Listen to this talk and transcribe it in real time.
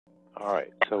All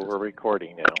right, so we're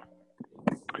recording now.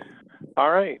 All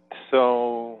right,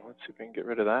 so let's see if we can get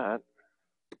rid of that.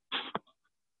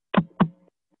 There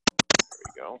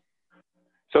we go.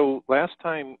 So last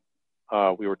time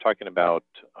we were talking about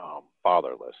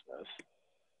fatherlessness,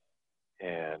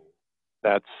 and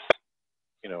that's,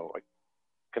 you know, I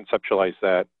conceptualize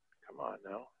that, come on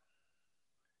now,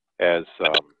 as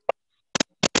a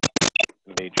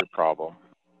major problem.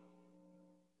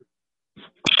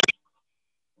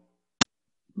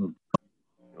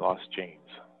 Lost James.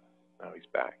 Now he's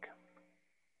back.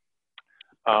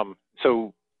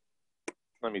 So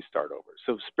let me start over.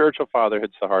 So spiritual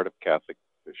fatherhood's the heart of Catholic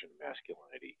Vision of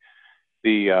Masculinity.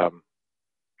 The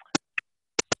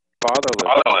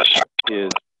fatherless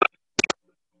is,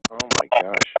 oh my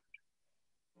gosh.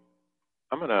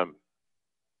 I'm going to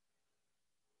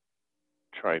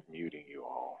try muting you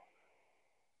all.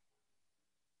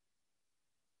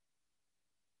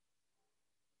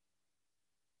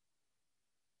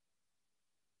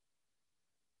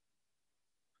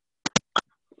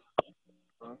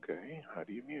 Okay, how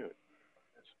do you mute?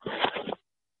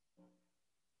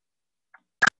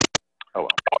 Oh well.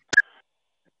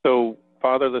 So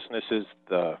fatherlessness is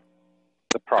the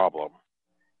problem,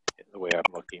 in the way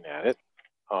I'm looking at it.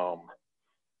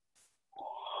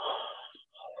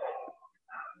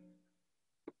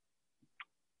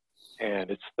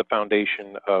 And it's the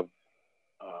foundation of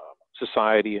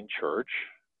society and church,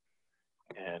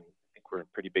 and I think we're in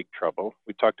pretty big trouble.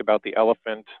 We talked about the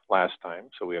elephant last time,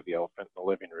 so we have the elephant in the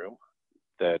living room,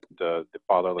 that the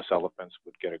fatherless elephants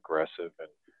would get aggressive and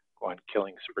go on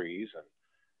killing sprees.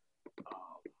 And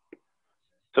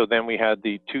so then we had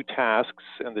the two tasks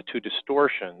and the two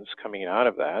distortions coming out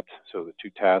of that. So the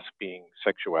two tasks being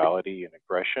sexuality and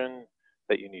aggression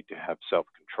that you need to have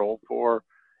self-control for,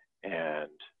 and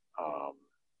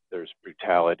there's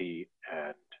brutality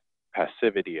and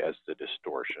passivity as the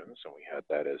distortions, and we had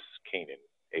that as Cain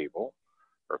and Abel,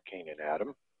 or Cain and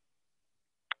Adam.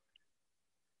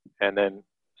 And then,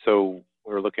 so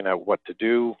we were looking at what to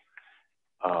do,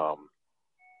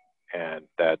 and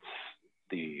that's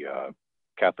the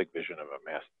Catholic vision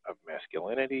of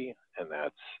masculinity, and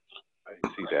that's, I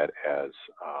see that as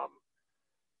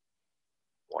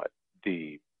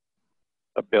the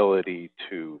ability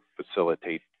to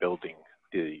facilitate building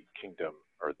the kingdom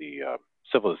or the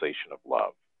civilization of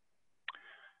love.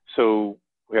 So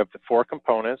we have the four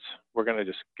components. We're going to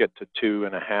just get to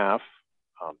 2.5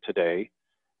 today.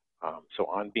 So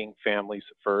on being families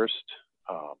first,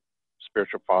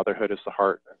 spiritual fatherhood is the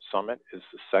heart and summit is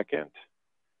the second.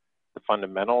 The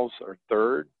fundamentals are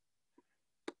third.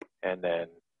 And then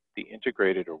the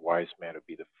integrated or wise man would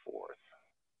be the fourth.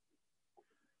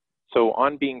 So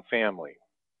on being family.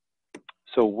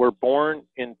 So we're born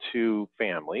into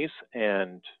families,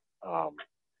 and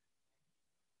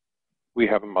we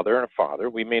have a mother and a father.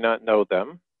 We may not know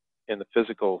them in the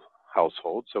physical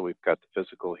household, so we've got the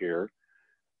physical here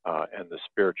and the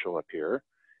spiritual up here.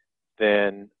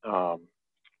 Then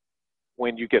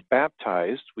when you get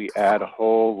baptized, we add a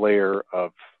whole layer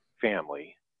of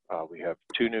family. We have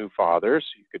two new fathers.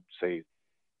 You could say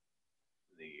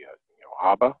the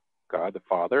Abba, God the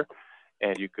Father,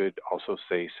 and you could also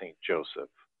say Saint Joseph.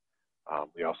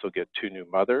 We also get two new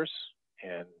mothers,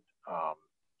 and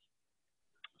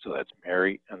so that's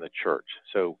Mary and the Church.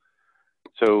 So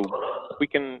we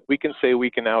can say we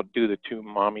can outdo the two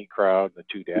mommy crowd, the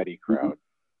two daddy crowd,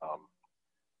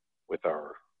 with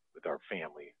our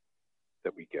family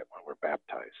that we get when we're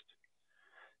baptized.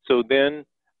 So then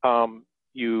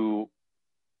you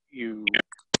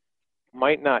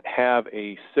might not have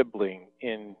a sibling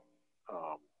in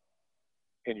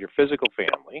your physical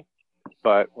family,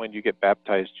 but when you get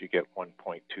baptized, you get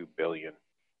 1.2 billion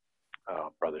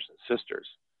brothers and sisters.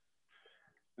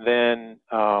 Then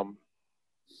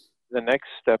the next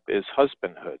step is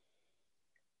husbandhood.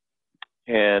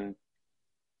 And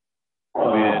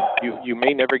when you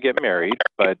may never get married,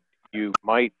 but you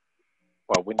might,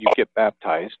 well, when you get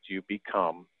baptized, you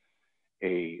become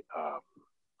a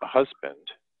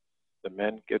husband. The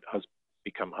men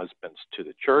become husbands to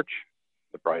the church,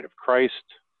 the bride of Christ.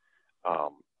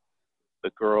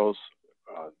 The girls,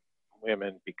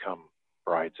 women become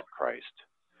brides of Christ.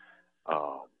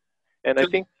 And I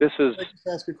think this is. Can I just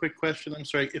ask a quick question? I'm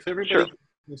sorry. If everybody Sure.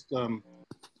 just on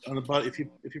the bottom, if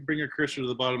you bring your cursor to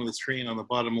the bottom of the screen, on the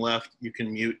bottom left, you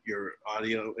can mute your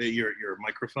audio, your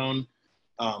microphone.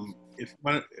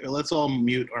 Let's all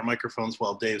mute our microphones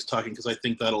while Dave's talking, because I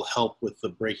think that'll help with the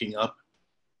breaking up.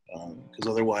 Because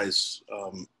otherwise,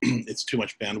 it's too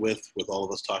much bandwidth with all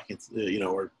of us talking,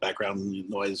 or background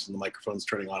noise and the microphones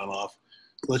turning on and off.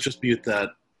 So let's just mute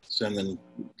that. And then,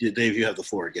 Dave, you have the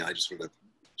floor again. I just sort of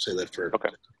say that for. Okay.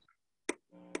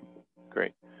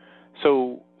 Great.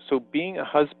 So being a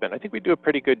husband, I think we do a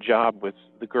pretty good job with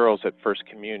the girls at First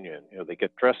Communion. You know, they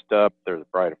get dressed up, they're the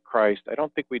bride of Christ. I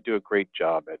don't think we do a great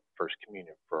job at First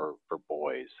Communion for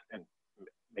boys and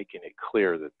making it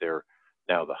clear that they're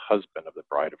now the husband of the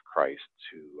bride of Christ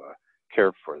to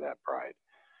care for that bride.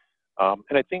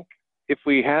 And I think if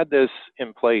we had this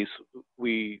in place,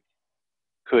 we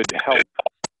could help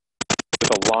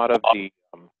with a lot of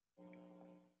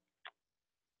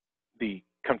the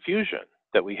confusion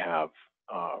that we have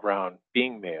around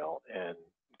being male and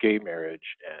gay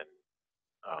marriage and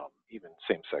even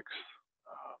same-sex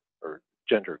or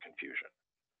gender confusion.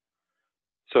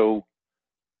 So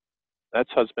that's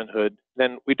husbandhood.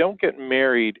 Then we don't get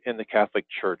married in the Catholic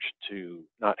Church to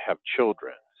not have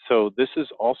children. So this is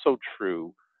also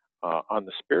true on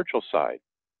the spiritual side.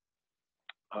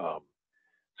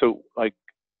 So like,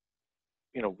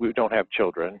 you know, we don't have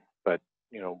children, but,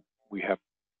 you know,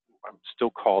 I'm still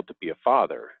called to be a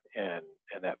father, and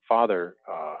that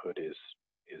fatherhood is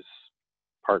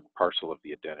part and parcel of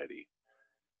the identity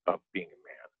of being a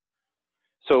man.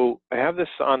 So I have this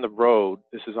on the road.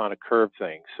 This is on a curve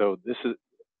thing. So this is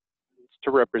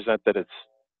to represent that it's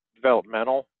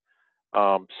developmental,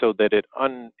 so that it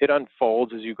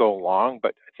unfolds as you go along.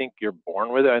 But I think you're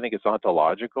born with it. I think it's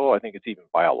ontological. I think it's even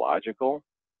biological,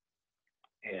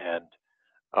 and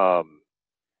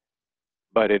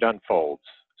but it unfolds.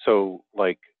 So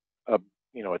like a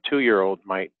 2-year-old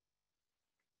might,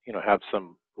 you know, have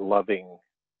some loving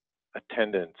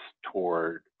attendance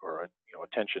toward, or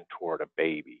attention toward a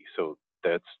baby. So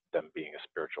that's them being a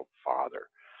spiritual father.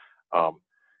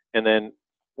 And then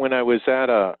when I was at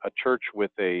a church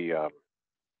with a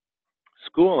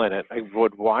school in it, I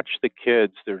would watch the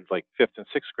kids. They're like 5th and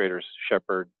 6th graders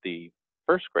shepherd the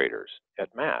 1st graders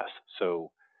at Mass.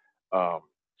 So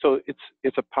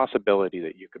it's a possibility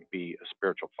that you can be a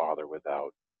spiritual father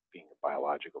without being a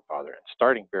biological father, and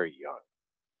starting very young.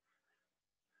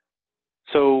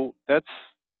 So that's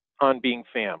on being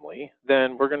family.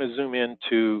 Then we're going to zoom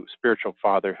into spiritual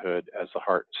fatherhood as the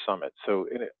heart and summit. So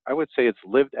I would say it's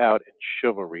lived out in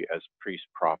chivalry as priest,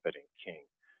 prophet, and king.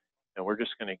 And we're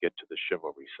just going to get to the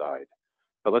chivalry side.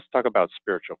 But let's talk about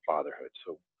spiritual fatherhood.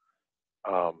 So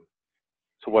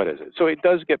what is it? So it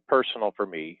does get personal for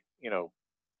me. You know,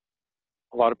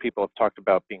 a lot of people have talked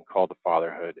about being called to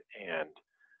fatherhood, and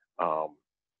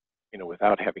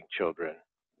without having children,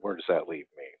 where does that leave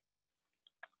me?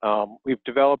 We've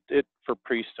developed it for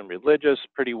priests and religious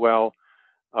pretty well,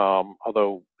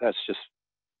 although it's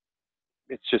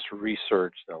just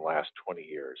researched in the last 20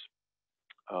 years.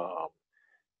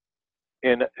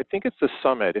 And I think it's the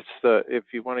summit. It's if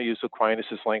you want to use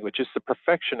Aquinas' language, it's the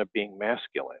perfection of being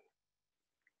masculine.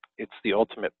 It's the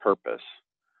ultimate purpose.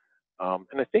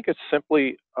 And I think it's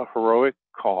simply a heroic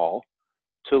call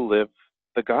to live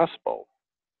the gospel.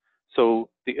 So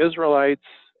the Israelites,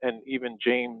 and even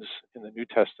James in the New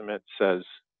Testament says,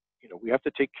 we have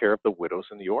to take care of the widows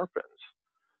and the orphans.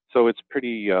 So it's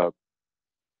pretty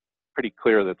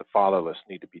clear that the fatherless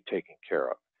need to be taken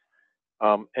care of.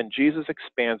 And Jesus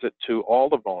expands it to all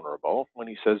the vulnerable when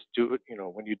he says, "Do it.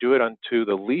 When you do it unto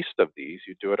the least of these,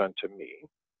 you do it unto me."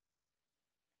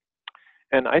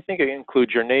 And I think it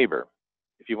includes your neighbor.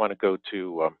 If you want to go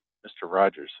to Mr.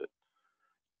 Rogers,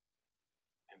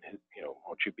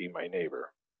 won't you be my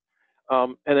neighbor?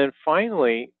 And then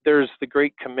finally, there's the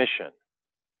Great Commission.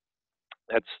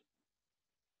 That's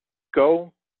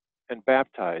go and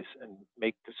baptize and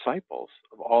make disciples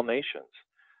of all nations.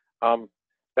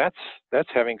 That's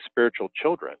having spiritual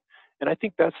children, and I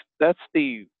think that's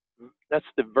the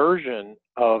version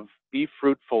of be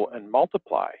fruitful and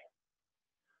multiply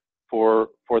for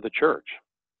the church.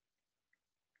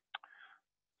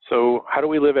 So how do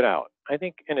we live it out? I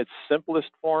think in its simplest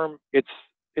form, it's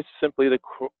simply the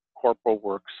corporal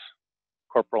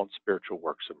and spiritual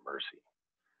works of mercy.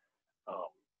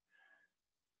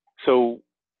 So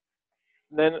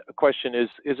then a question is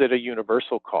it a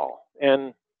universal call?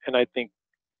 And I think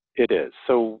it is.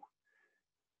 So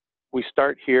we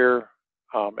start here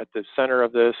at the center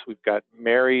of this. We've got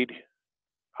married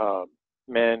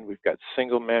men, we've got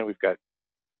single men, we've got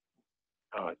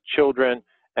children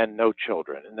and no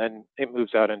children. And then it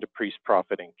moves out into priest,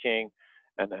 prophet, and king.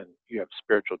 And then you have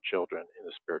spiritual children in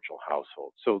the spiritual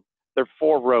household. So there are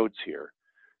 4 roads here.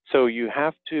 So you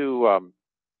have to,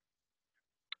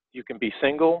 you can be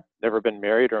single, never been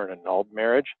married, or an annulled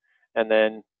marriage, and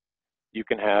then you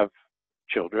can have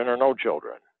children or no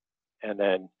children. And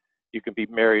then you can be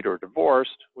married or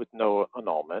divorced with no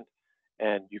annulment,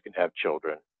 and you can have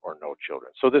children or no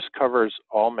children. So this covers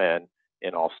all men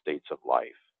in all states of life.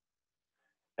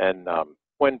 And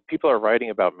when people are writing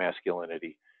about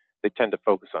masculinity, they tend to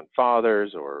focus on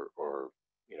fathers or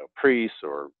priests,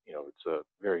 or it's a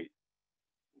very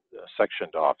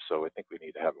sectioned off. So I think we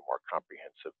need to have a more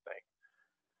comprehensive thing.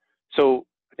 So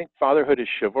I think fatherhood is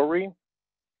chivalry,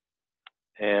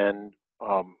 and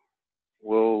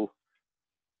we'll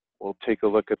take a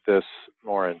look at this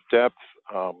more in depth.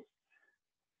 And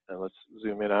let's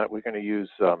zoom in on it. We're going to use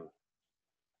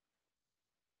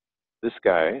this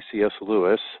guy, C.S.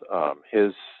 Lewis,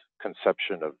 his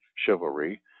conception of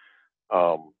chivalry.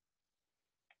 Let's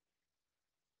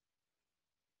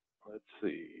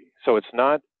see. So it's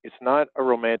not a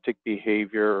romantic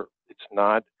behavior. It's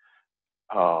not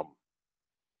a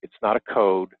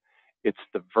code. It's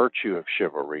the virtue of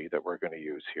chivalry that we're going to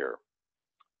use here.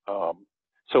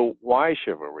 So why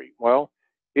chivalry? Well,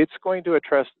 it's going to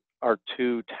address our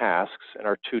two tasks and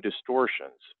our two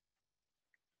distortions.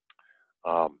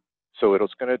 So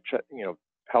it's going to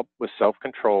help with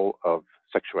self-control of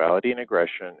sexuality and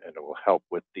aggression, and it will help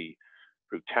with the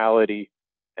brutality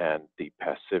and the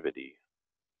passivity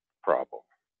problem.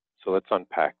 So let's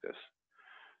unpack this.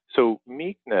 So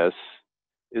meekness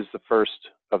is the first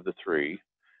of the three.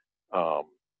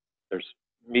 There's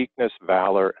meekness,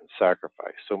 valor, and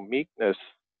sacrifice. So meekness,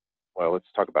 well,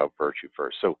 let's talk about virtue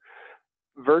first. So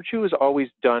virtue is always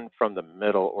done from the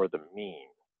middle or the mean.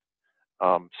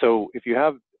 So if you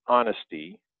have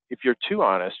honesty, if you're too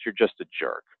honest, you're just a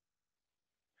jerk.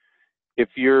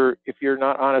 If you're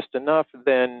not honest enough,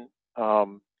 then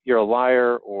you're a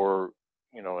liar, or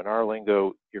in our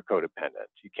lingo, you're codependent.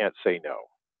 You can't say no.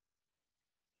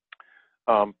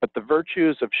 But the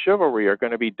virtues of chivalry are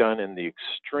going to be done in the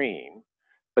extreme,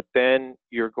 but then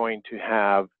you're going to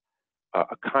have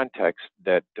a context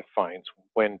that defines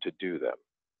when to do them.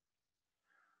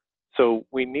 So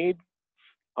we need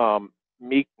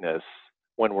meekness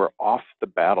when we're off the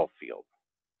battlefield.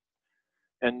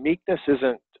 And meekness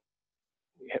isn't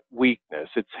weakness,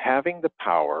 it's having the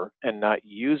power and not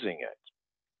using it.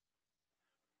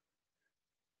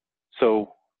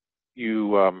 So you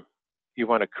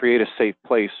want to create a safe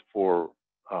place for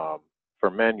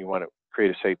men, you want to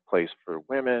create a safe place for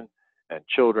women and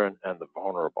children and the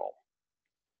vulnerable.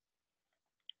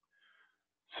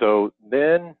 So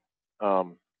then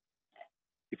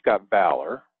you've got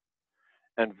valor.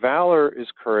 And valor is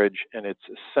courage, and it's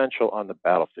essential on the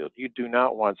battlefield. You do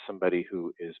not want somebody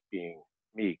who is being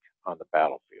meek on the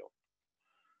battlefield.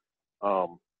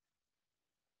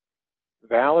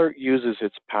 Valor uses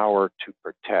its power to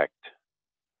protect,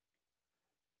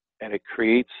 and it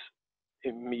creates,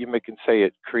 you can say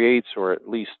it creates, or at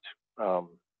least,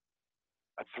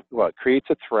 it creates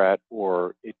a threat,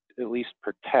 or it at least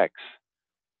protects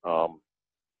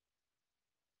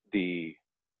the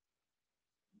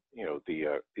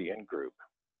in group.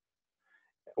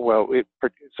 Well, it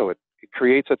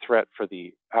creates a threat for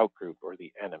the out group or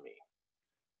the enemy.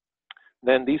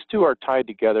 Then these two are tied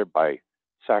together by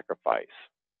sacrifice.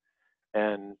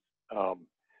 And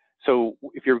so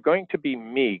if you're going to be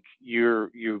meek,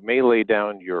 you may lay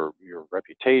down your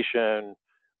reputation,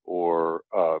 or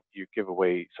you give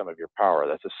away some of your power.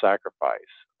 That's a sacrifice.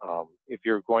 If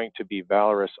you're going to be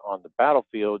valorous on the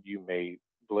battlefield, you may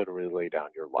literally lay down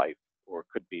your life, or it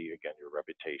could be, again, your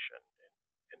reputation.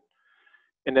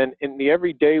 And then in the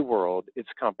everyday world, it's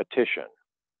competition.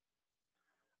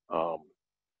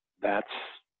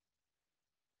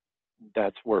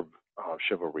 That's where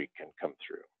chivalry can come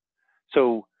through.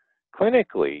 So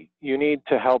clinically, you need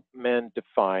to help men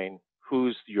define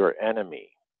who's your enemy.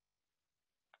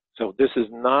 So this is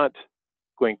not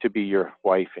going to be your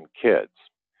wife and kids.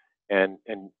 And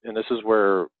this is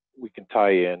where we can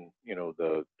tie in,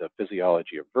 the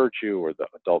physiology of virtue, or the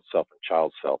adult self and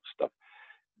child self stuff.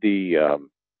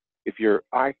 If you're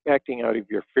acting out of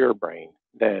your fear brain,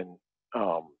 then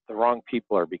the wrong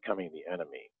people are becoming the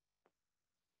enemy.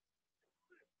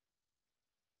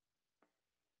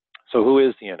 So who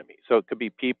is the enemy? So it could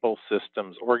be people,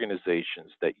 systems,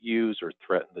 organizations that use or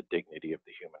threaten the dignity of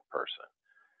the human person.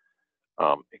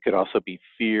 It could also be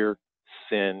fear,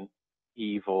 sin,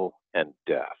 evil, and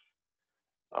death.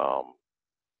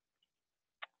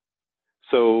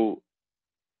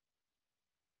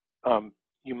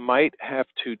 You might have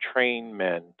to train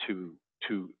men to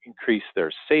increase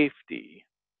their safety,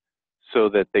 so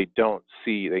that they don't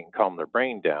see, they can calm their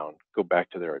brain down, go back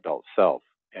to their adult self,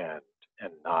 and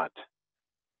not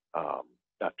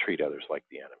treat others like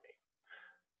the enemy.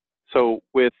 So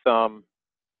with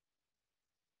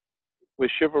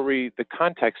chivalry, the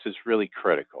context is really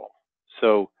critical.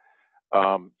 So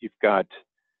you've got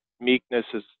meekness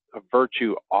as a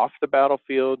virtue off the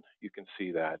battlefield. You can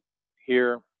see that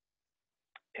here.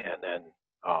 And then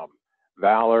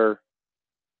valor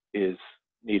is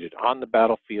needed on the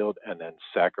battlefield, and then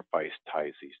sacrifice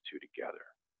ties these two together.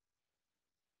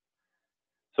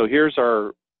 So here's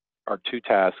our two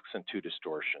tasks and two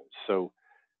distortions. So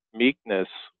meekness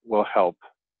will help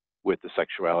with the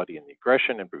sexuality and the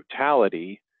aggression and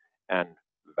brutality, and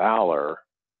valor,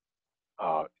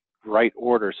 right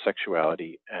order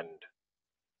sexuality and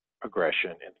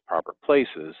aggression in the proper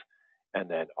places, and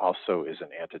then also is an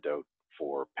antidote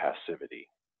for passivity.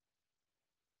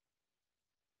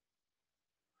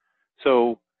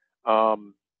 So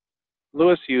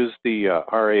Lewis used the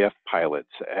RAF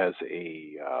pilots as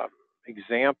a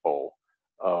example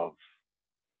of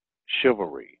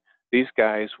chivalry. These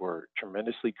guys were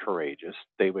tremendously courageous.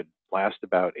 They would last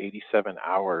about 87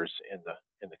 hours in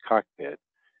the cockpit,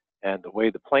 and the way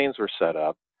the planes were set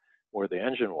up, where the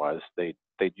engine was, they'd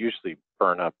usually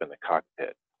burn up in the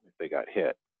cockpit if they got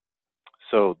hit.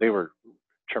 So they were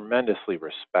tremendously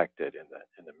respected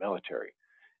in the military.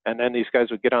 And then these guys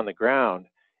would get on the ground,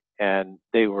 and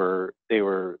they were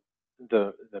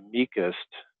the meekest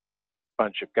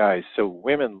bunch of guys. So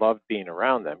women loved being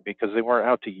around them because they weren't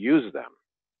out to use them,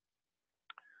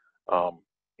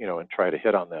 and try to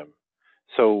hit on them.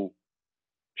 So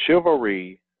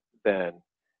chivalry then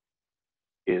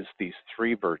is these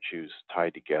three virtues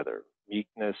tied together: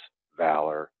 meekness,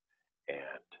 valor, and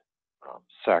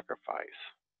sacrifice.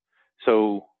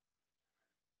 So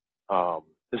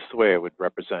this is the way I would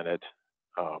represent it.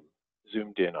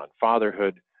 Zoomed in on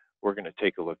fatherhood. We're going to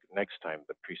take a look next time,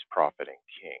 the priest, prophet, and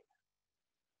king.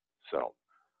 So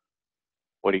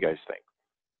what do you guys think?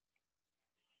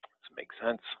 Does it make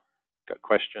sense? Got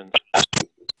questions?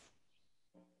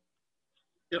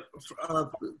 Yep.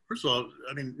 First of all,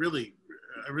 I mean,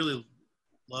 I really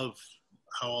love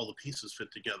how all the pieces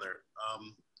fit together.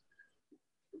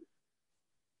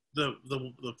 The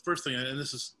first thing, and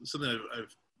this is something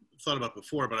I've thought about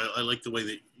before, but I like the way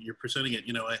that you're presenting it.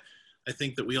 I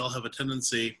think that we all have a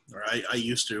tendency, or I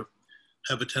used to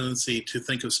have a tendency to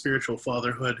think of spiritual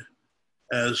fatherhood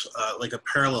as like a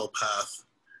parallel path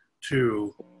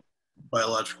to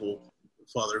biological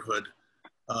fatherhood,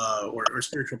 or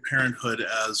spiritual parenthood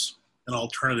as an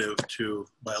alternative to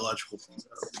biological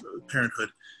parenthood.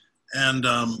 And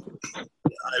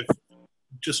I've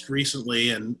just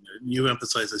recently, and you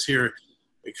emphasize this here,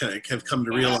 have come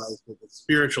to realize that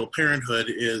spiritual parenthood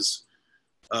is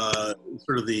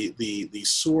sort of the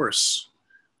source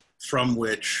from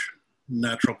which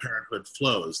natural parenthood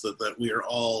flows, that we are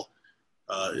all,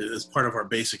 as part of our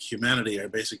basic humanity, our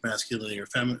basic masculinity or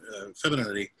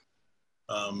femininity,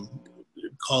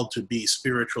 called to be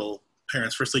spiritual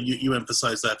parents. Firstly, you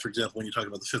emphasize that, for example, when you talk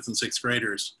about the 5th and 6th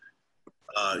graders,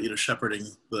 shepherding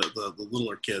the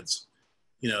littler kids,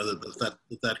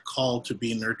 that call to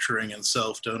be nurturing and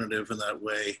self-donative in that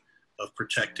way of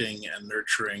protecting and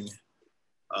nurturing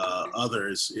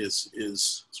others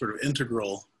is sort of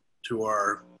integral to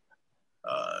our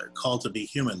call to be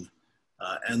human.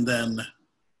 And then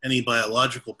any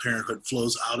biological parenthood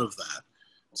flows out of that.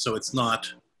 So it's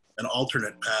not an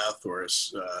alternate path or a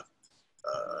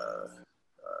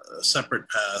separate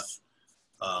path,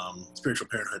 spiritual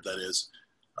parenthood that is,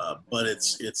 but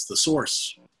it's the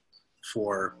source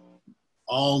for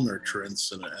all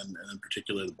nurturance, and in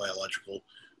particular the biological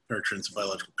nurturance and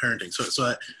biological parenting.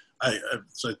 So I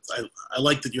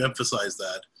like that you emphasize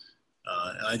that,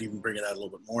 and I'd even bring it out a little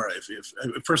bit more. If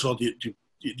first of all, do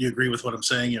you agree with what I'm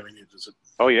saying? I mean,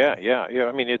 Oh yeah.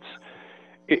 I mean,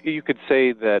 you could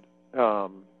say that,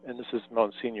 and this is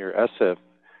Monsignor Esif,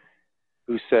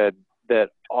 who said that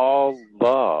all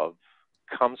love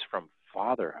comes from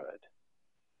fatherhood,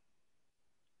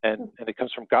 and it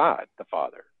comes from God, the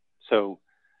Father. So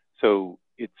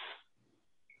it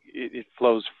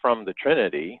flows from the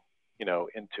Trinity,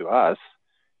 into us,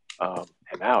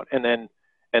 and out, and then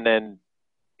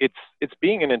it's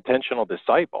being an intentional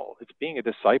disciple. It's being a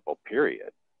disciple,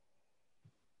 period.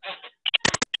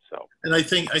 So, and I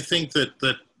think that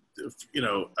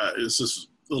this is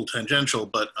a little tangential,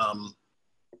 but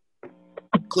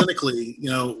clinically,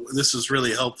 this is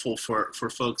really helpful for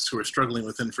folks who are struggling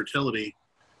with infertility,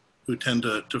 who tend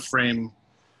to frame,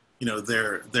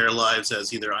 their lives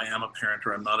as either I am a parent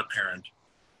or I'm not a parent,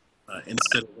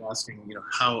 instead of asking,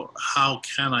 how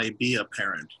can I be a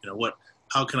parent?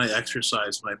 How can I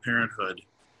exercise my parenthood?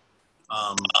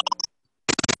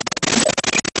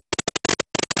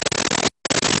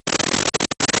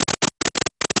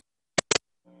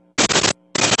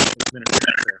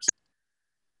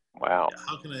 Wow. Yeah,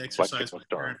 how can I exercise my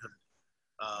parenthood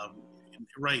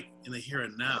right in the here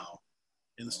and now,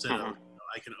 instead of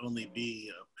I can only be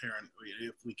a parent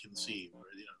if we conceive, or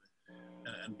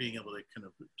and being able to kind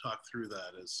of talk through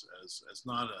that as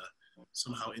not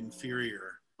somehow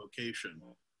inferior vocation.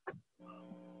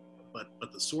 But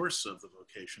the source of the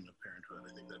vocation of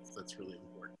parenthood, I think that's really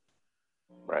important.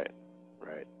 Right,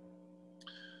 right.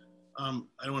 I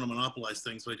don't want to monopolize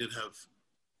things, but I did have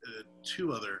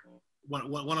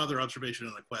one other observation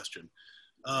and a question.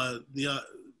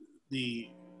 The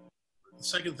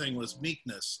second thing was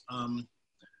meekness.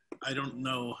 I don't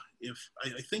know if,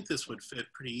 I think this would fit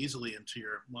pretty easily into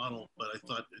your model, but I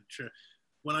thought,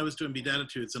 when I was doing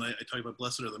Beatitudes and I talked about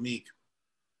blessed are the meek,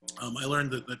 I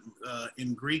learned that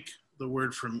in Greek, the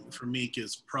word for meek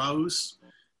is praus,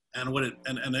 and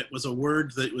it was a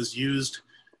word that was used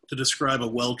to describe a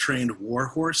well-trained war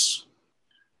horse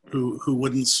who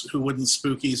wouldn't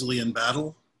spook easily in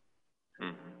battle.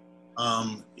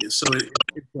 So it's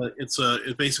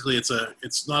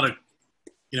not a,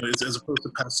 as opposed to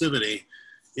passivity,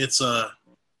 it's a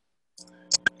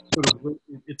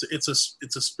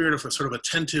spirit of a sort of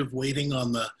attentive waiting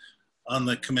on the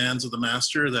commands of the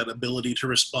master, that ability to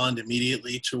respond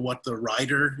immediately to what the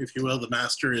rider, if you will, the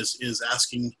master is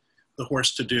asking the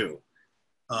horse to do.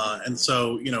 And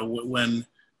so, when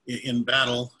in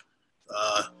battle,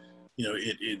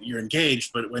 you're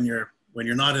engaged, but when you're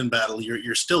not in battle,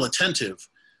 you're still attentive,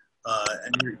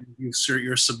 and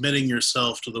you're submitting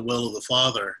yourself to the will of the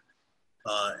Father,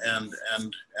 and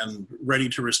ready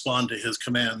to respond to his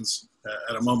commands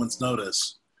at a moment's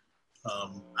notice.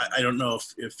 I don't know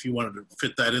if you wanted to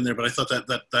fit that in there, but I thought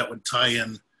that would tie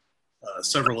in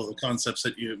several of the concepts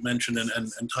that you mentioned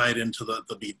and tie it into the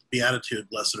Beatitude,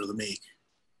 blessed are the meek.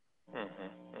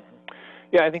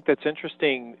 Yeah, I think that's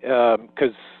interesting,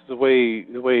 because the way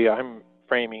I'm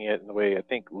framing it and the way I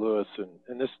think Lewis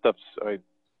and this stuff's, I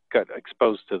got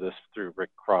exposed to this through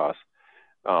Rick Cross,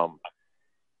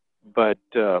 but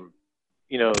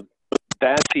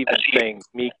that's even saying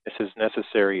meekness is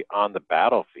necessary on the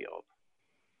battlefield,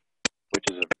 which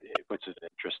is an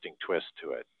interesting twist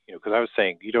to it. Because I was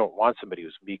saying you don't want somebody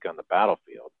who's meek on the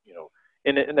battlefield.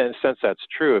 In a sense that's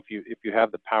true. If you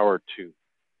have the power to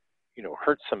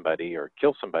hurt somebody or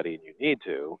kill somebody and you need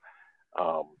to,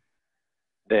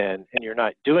 and you're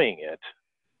not doing it,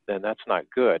 then that's not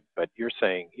good. But you're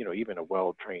saying, even a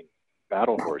well-trained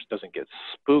battle horse doesn't get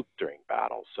spooked during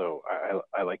battle. So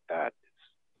I like that.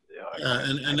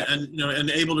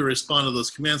 And able to respond to those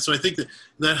commands. So I think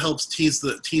that helps tease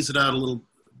it out a little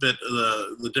bit,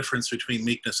 the difference between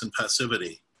meekness and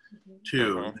passivity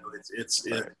too.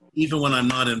 Even when I'm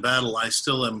not in battle, I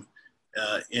still am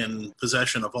in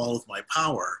possession of all of my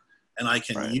power, and I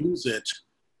can use it,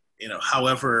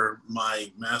 however my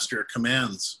master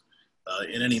commands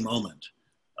in any moment.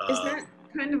 Is that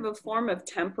kind of a form of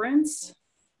temperance?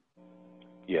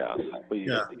 Yeah. That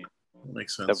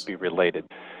makes sense. That would be related.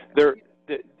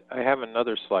 I have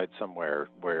another slide somewhere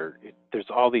where there's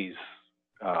all these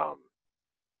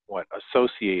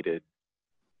associated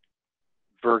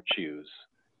virtues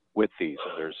with these,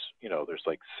 and there's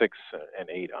like 6 and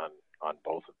 8 on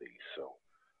both of these. So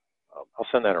I'll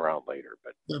send that around later.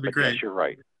 But that'd be great. Yes, you're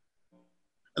right.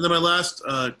 And then my last,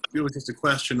 it was just a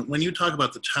question. When you talk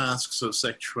about the tasks of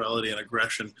sexuality and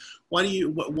aggression, why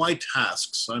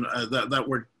tasks? That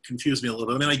word confused me a little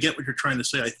bit. I mean, I get what you're trying to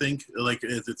say. I think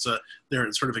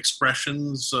they're sort of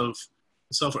expressions of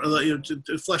self.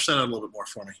 Flesh that out a little bit more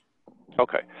for me.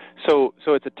 Okay, so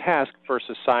it's a task for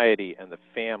society and the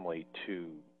family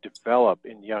to develop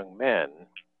in young men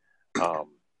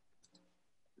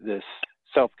this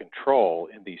self-control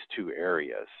in these 2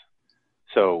 areas.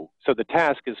 So the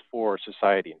task is for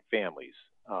society and families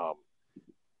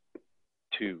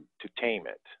to tame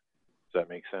it. Does that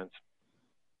make sense?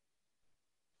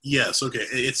 Yes. Okay.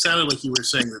 It sounded like you were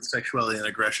saying that sexuality and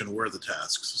aggression were the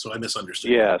tasks, so I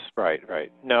misunderstood. Yes. Right.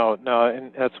 No,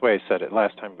 and that's the way I said it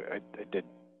last time. I did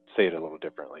say it a little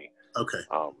differently. Okay.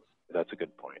 That's a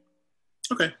good point.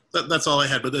 Okay. That's all I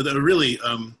had. But really,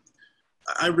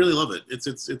 I really love it.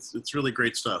 It's really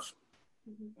great stuff.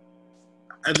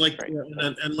 I'd like,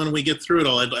 and when we get through it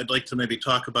all, I'd like to maybe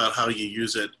talk about how you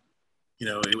use it,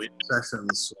 in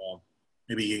sessions.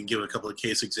 Maybe you can give a couple of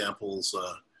case examples,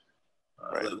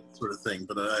 that sort of thing.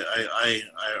 But I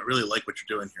really like what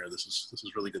you're doing here. This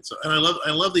is really good stuff. And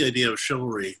I love the idea of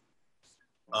chivalry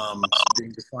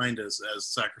being defined as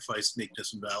sacrifice,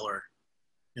 meekness, and valor,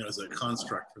 as a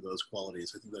construct for those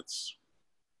qualities. I think that's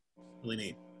really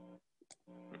neat.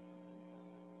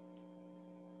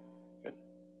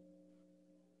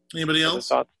 Anybody else?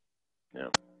 Yeah.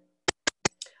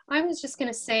 I was just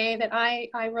going to say that I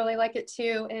really like it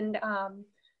too. And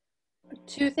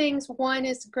 2 things. One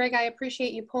is, Greg, I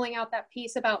appreciate you pulling out that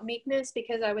piece about meekness,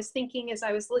 because I was thinking as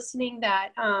I was listening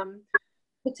that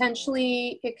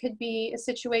potentially it could be a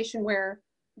situation where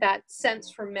that sense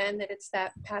for men that it's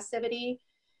that passivity.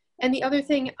 And the other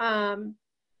thing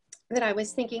that I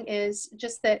was thinking is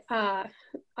just that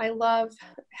I love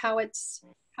how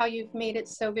you've made it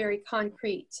so very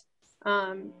concrete,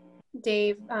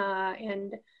 Dave,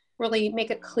 and really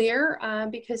make it clear,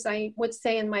 because I would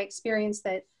say in my experience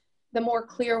that the more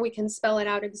clear we can spell it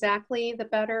out exactly, the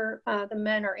better the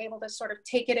men are able to sort of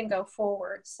take it and go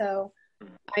forward. So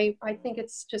I think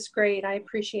it's just great. I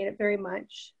appreciate it very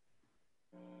much.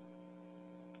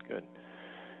 Good.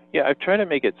 Yeah, I've tried to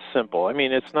make it simple. I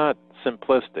mean, it's not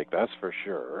simplistic, that's for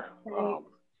sure. Right.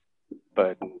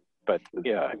 But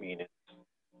yeah, I mean,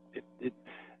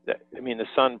 I mean, the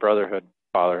son, brotherhood,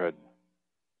 fatherhood,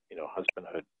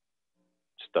 husbandhood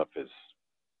stuff is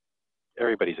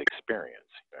everybody's experience.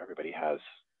 Everybody has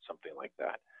something like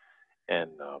that,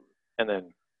 and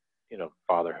then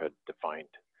fatherhood defined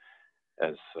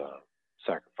as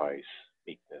sacrifice,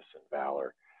 meekness, and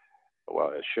valor,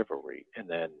 well as chivalry, and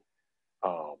then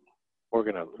we're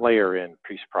going to layer in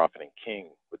priest, prophet, and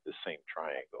king with the same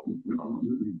triangle.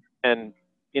 And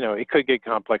it could get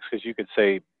complex because you could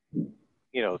say,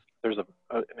 there's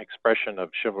an expression of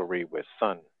chivalry with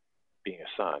son being a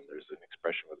son. There's an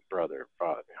expression with brother,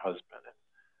 father, husband, and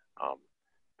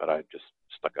but I just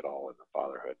stuck it all in the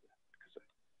fatherhood because I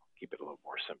keep it a little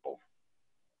more simple.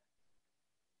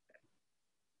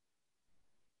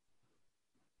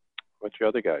 What's your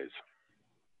other guys?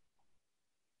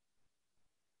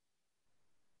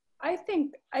 I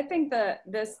think that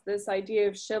this idea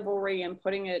of chivalry and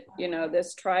putting it,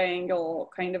 this triangle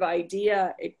kind of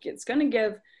idea, it's going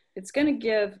to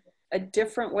give a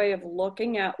different way of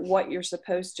looking at what you're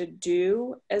supposed to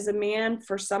do as a man.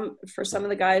 For some of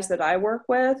the guys that I work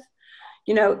with,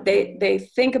 they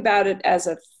think about it as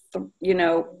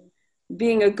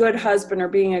being a good husband or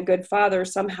being a good father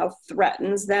somehow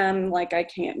threatens them. Like I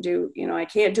can't do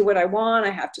what I want.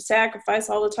 I have to sacrifice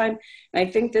all the time. And I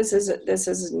think this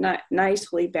is not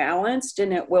nicely balanced,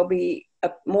 and it will be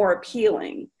more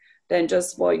appealing than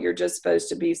just, well, you're just supposed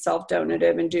to be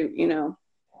self-donative and do,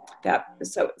 that.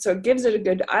 So it gives it a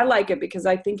good, I like it because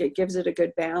I think it gives it a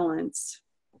good balance.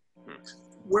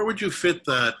 Where would you fit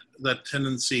that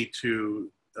tendency to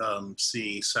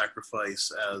see sacrifice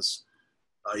as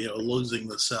losing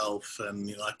the self and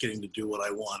not getting to do what I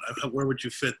want? Where would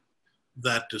you fit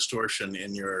that distortion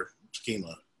in your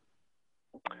schema?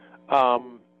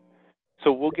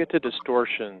 So we'll get to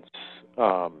distortions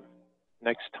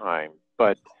next time,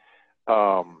 but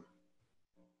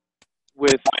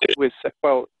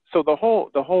so the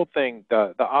whole thing,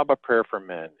 the Abba prayer for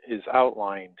men is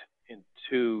outlined in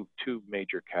two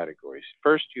major categories.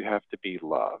 First, you have to be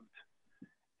loved,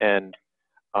 and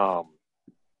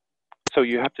so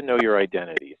you have to know your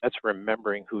identity. That's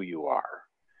remembering who you are.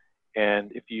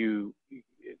 And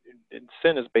and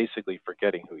sin is basically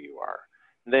forgetting who you are.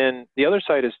 And then the other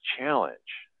side is challenge.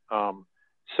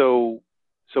 So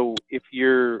if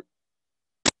you're,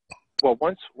 well,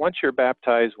 once you're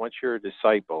baptized, once you're a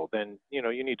disciple, then,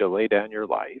 you need to lay down your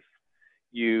life.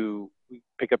 You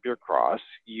pick up your cross.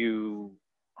 You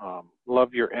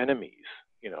love your enemies.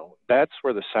 That's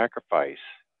where the sacrifice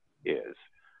is.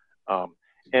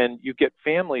 And you get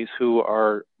families who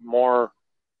are more,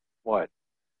 when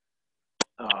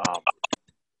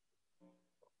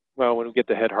we get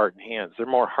to head, heart, and hands, they're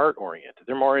more heart-oriented.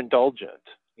 They're more indulgent,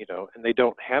 and they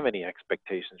don't have any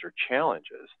expectations or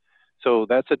challenges. So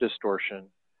that's a distortion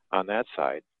on that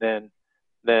side. Then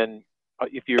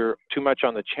if you're too much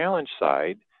on the challenge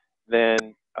side, then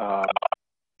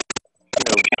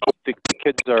the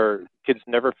kids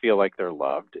never feel like they're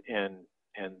loved, and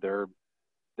they're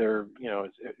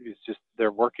it's just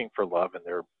they're working for love, and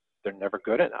they're never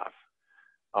good enough.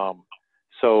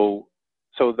 So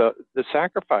the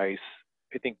sacrifice,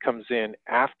 I think, comes in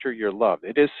after you're loved.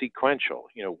 It is sequential.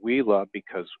 We love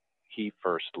because he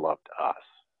first loved us.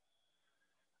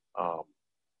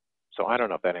 So I don't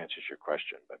know if that answers your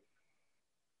question, but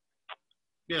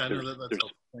yeah, no, that's helpful.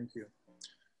 Thank you.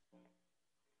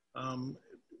 We've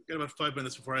got about 5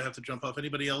 minutes before I have to jump off.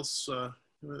 Anybody else?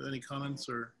 Any comments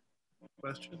or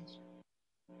questions?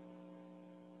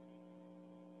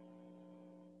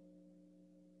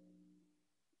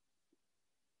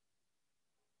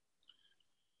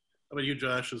 How about you,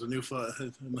 Josh, as a new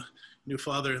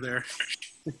father there?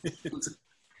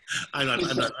 I'm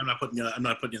not putting you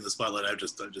in the spotlight. I'm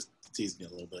just teasing you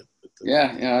a little bit. But,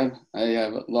 yeah, I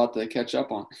have a lot to catch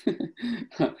up on.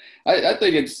 I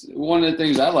think it's one of the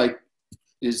things I like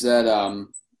is that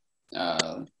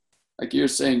like you're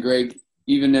saying, Greg,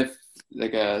 even if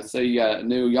say you got a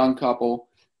new young couple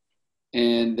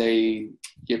and they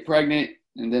get pregnant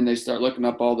and then they start looking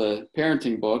up all the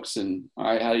parenting books and, all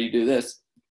right, how do you do this?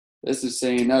 This is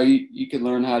saying, no, you can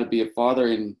learn how to be a father,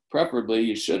 and preferably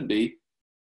you should be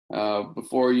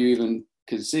before you even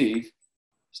conceive.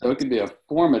 So it could be a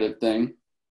formative thing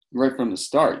right from the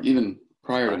start, even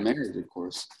prior to marriage, of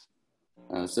course.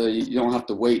 So you don't have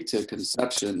to wait to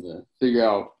conception to figure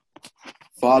out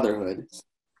fatherhood.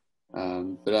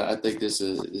 But I think this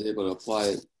is able to apply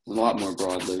it a lot more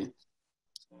broadly.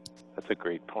 That's a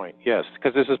great point. Yes,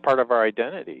 because this is part of our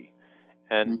identity,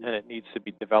 and it needs to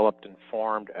be developed and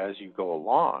formed as you go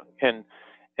along. And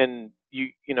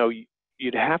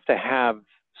you'd have to have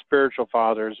spiritual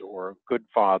fathers or a good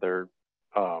father.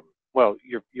 Well,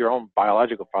 your own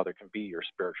biological father can be your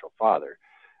spiritual father,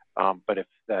 but if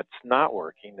that's not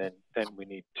working, then we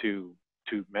need to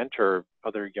mentor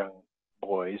other young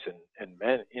boys and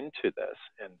men into this.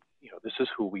 And this is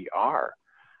who we are.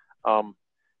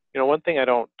 One thing I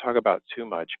don't talk about too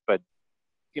much, but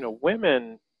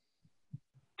women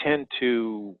tend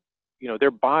to,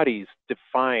 their bodies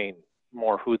define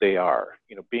more who they are.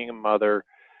 Being a mother,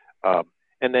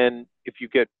 and then if you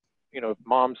get, if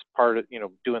mom's part of,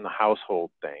 doing the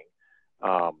household thing,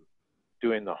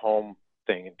 doing the home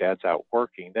thing, and dad's out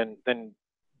working, then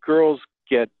girls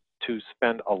get to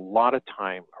spend a lot of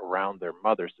time around their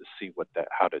mothers to see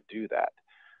how to do that.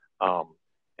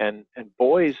 And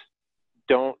boys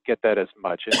don't get that as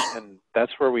much, and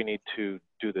that's where we need to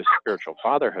do this spiritual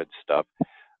fatherhood stuff.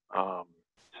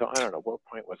 So I don't know, what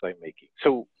point was I making?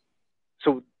 So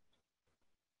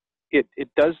it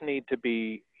does need to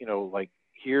be, like,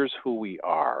 here's who we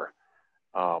are,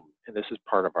 and this is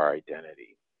part of our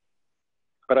identity.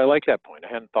 But I like that point.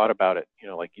 I hadn't thought about it,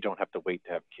 like, you don't have to wait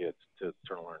to have kids to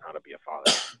sort of learn how to be a father.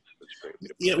 That's great.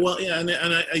 Yeah, well, yeah, and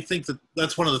I think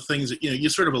that's one of the things that, you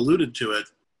sort of alluded to it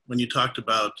when you talked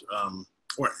about,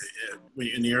 or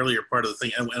in the earlier part of the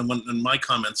thing, and when in my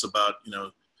comments about,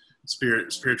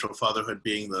 spiritual fatherhood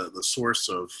being the source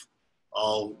of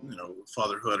all,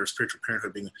 fatherhood or spiritual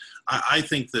parenthood being, I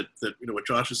think that what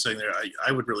Josh is saying there,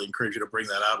 I would really encourage you to bring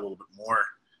that out a little bit more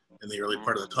in the early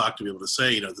part of the talk, to be able to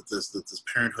say, that this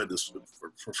parenthood, this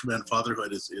for men,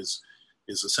 fatherhood is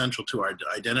essential to our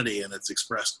identity, and it's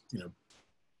expressed,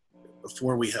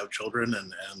 before we have children,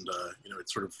 and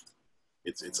it's sort of,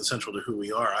 it's essential to who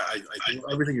we are. I think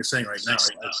everything you're saying right now,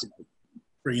 I think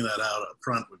bringing that out up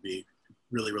front would be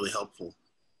really, really helpful.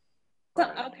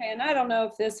 Okay, and I don't know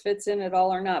if this fits in at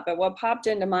all or not, but what popped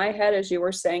into my head as you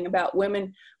were saying about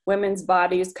women's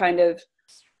bodies, kind of,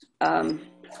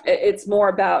 it's more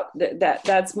about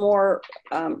that's more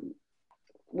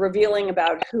revealing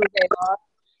about who they are.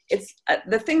 It's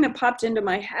the thing that popped into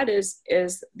my head is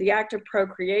the act of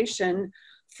procreation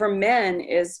for men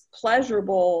is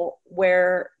pleasurable,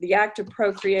 where the act of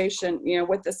procreation,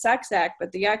 with the sex act,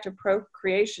 but the act of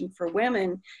procreation for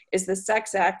women is the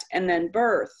sex act and then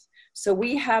birth. So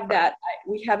we have that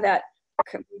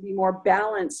maybe more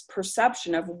balanced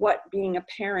perception of what being a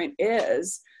parent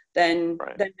is than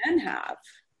men have.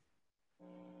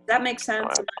 Does that make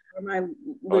sense? Am I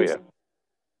losing? Oh, yeah.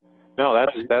 No,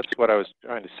 that's what I was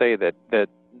trying to say, that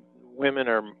women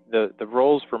are, the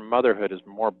roles for motherhood is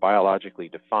more biologically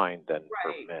defined than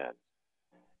for men.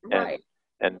 Right.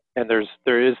 And there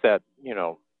is that,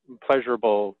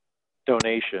 pleasurable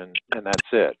donation, and that's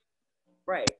it.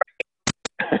 Right.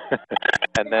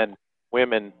 And then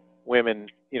women,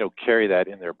 carry that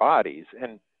in their bodies,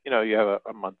 and you have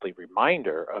a monthly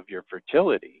reminder of your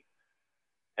fertility,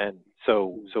 and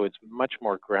so it's much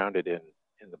more grounded in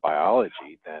the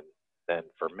biology than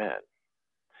for men.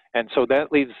 And so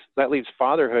that leaves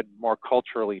fatherhood more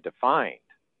culturally defined.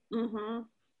 Mm-hmm.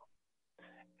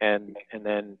 And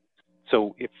then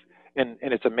so and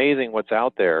it's amazing what's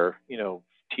out there,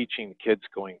 teaching kids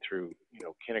going through,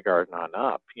 kindergarten on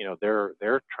up,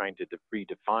 they're trying to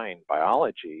redefine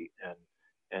biology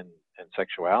and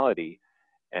sexuality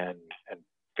and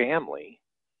family,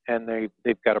 and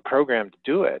they've got a program to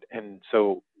do it. And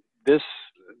so this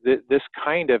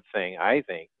kind of thing, I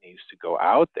think, needs to go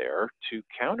out there to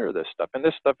counter this stuff. And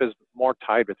this stuff is more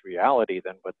tied with reality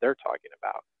than what they're talking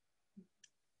about.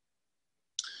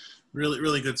 Really,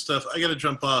 really good stuff. I got to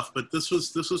jump off, but this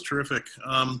was terrific.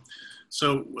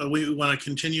 So we want to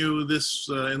continue this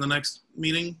in the next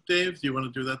meeting, Dave. Do you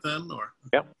want to do that then, or?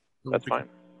 Yeah, that's fine.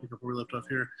 Pick up where we left off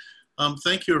here.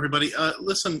 Thank you, everybody.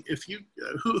 Listen, if you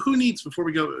who needs, before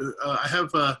we go, I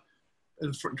have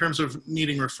in terms of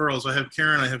needing referrals, I have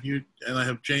Karen, I have you, and I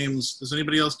have James. Does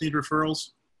anybody else need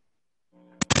referrals?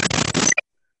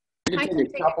 I can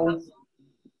take a couple.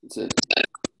 That's it.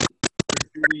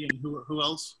 Judy, and who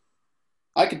else?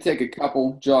 I could take a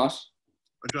couple, Josh.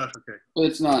 Oh, Josh, okay. But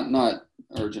it's not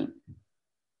urgent.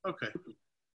 Okay.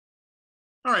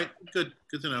 All right, good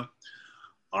to know.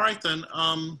 All right then.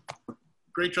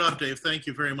 Great job, Dave. Thank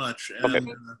you very much. And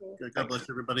Okay. God bless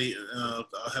everybody.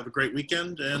 Have a great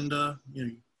weekend, and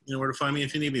you know where to find me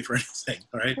if you need me for anything.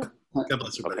 All right. God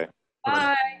bless everybody. Okay.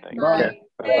 Bye. Thanks. Bye.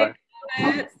 Bye-bye.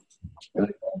 Bye.